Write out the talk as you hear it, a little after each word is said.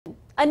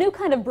A new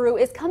kind of brew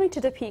is coming to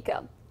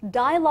Topeka.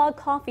 Dialogue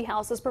Coffee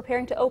House is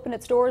preparing to open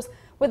its doors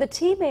with a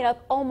team made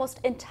up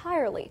almost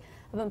entirely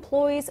of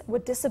employees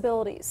with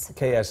disabilities.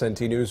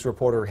 KSNT News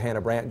reporter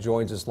Hannah Brandt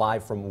joins us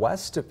live from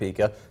West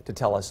Topeka to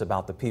tell us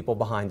about the people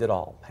behind it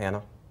all.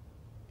 Hannah?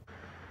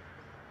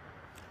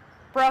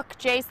 Brooke,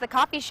 Jace, the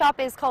coffee shop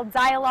is called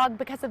Dialogue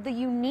because of the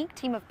unique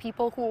team of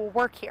people who will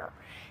work here.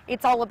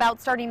 It's all about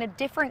starting a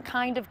different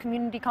kind of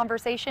community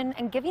conversation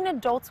and giving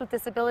adults with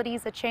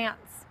disabilities a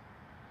chance.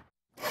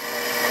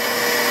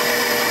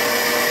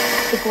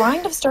 The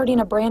grind of starting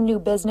a brand new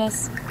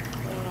business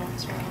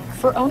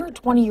for owner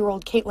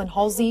 20-year-old Caitlin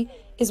Halsey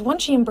is one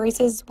she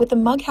embraces with a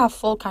mug half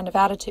full kind of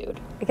attitude.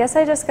 I guess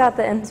I just got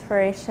the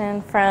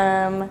inspiration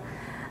from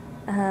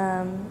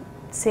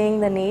seeing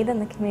the need in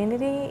the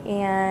community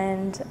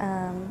and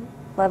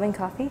loving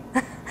coffee.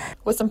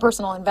 With some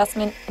personal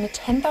investment and a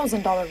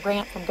 $10,000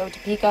 grant from Go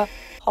Topeka,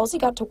 Halsey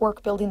got to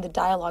work building the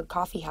Dialogue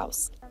Coffee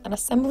House and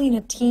assembling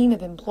a team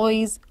of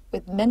employees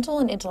with mental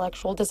and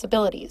intellectual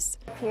disabilities.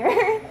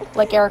 Here.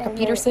 Like Erica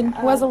Peterson,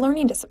 who has a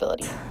learning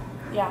disability.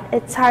 Yeah.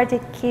 It's hard to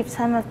keep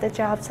some of the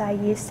jobs I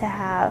used to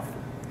have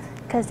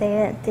because they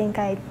didn't think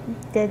I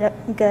did a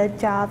good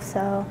job,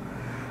 so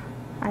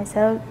I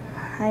said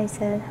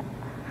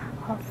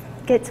I'll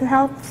get some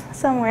help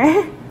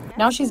somewhere.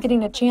 Now she's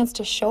getting a chance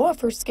to show off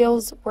her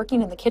skills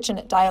working in the kitchen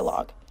at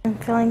Dialogue. I'm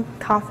feeling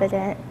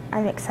confident.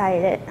 I'm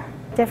excited.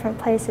 Different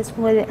places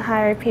wouldn't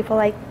hire people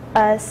like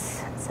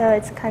us, so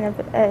it's kind of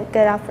a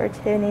good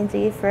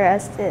opportunity for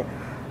us to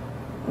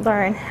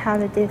learn how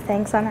to do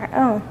things on our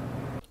own.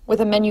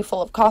 With a menu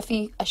full of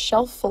coffee, a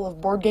shelf full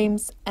of board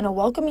games, and a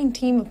welcoming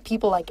team of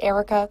people like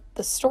Erica,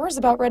 the store is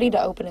about ready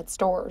to open its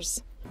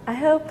doors. I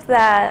hope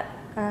that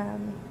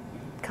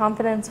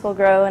confidence will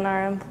grow in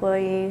our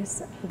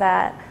employees,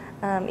 that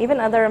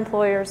even other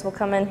employers will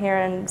come in here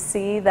and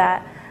see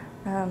that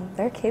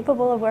they're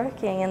capable of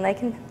working and they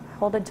can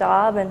hold a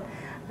job, and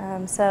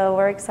so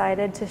we're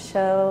excited to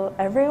show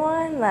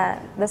everyone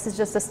that this is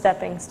just a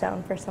stepping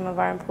stone for some of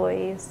our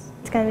employees.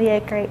 It's going to be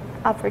a great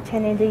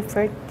opportunity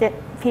for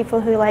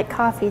people who like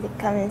coffee to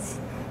come and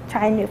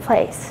try a new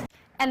place.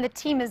 And the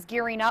team is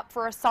gearing up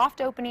for a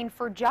soft opening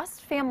for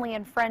just family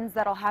and friends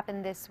that'll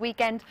happen this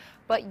weekend,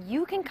 but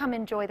you can come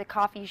enjoy the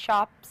coffee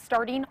shop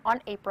starting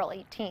on April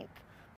 18th.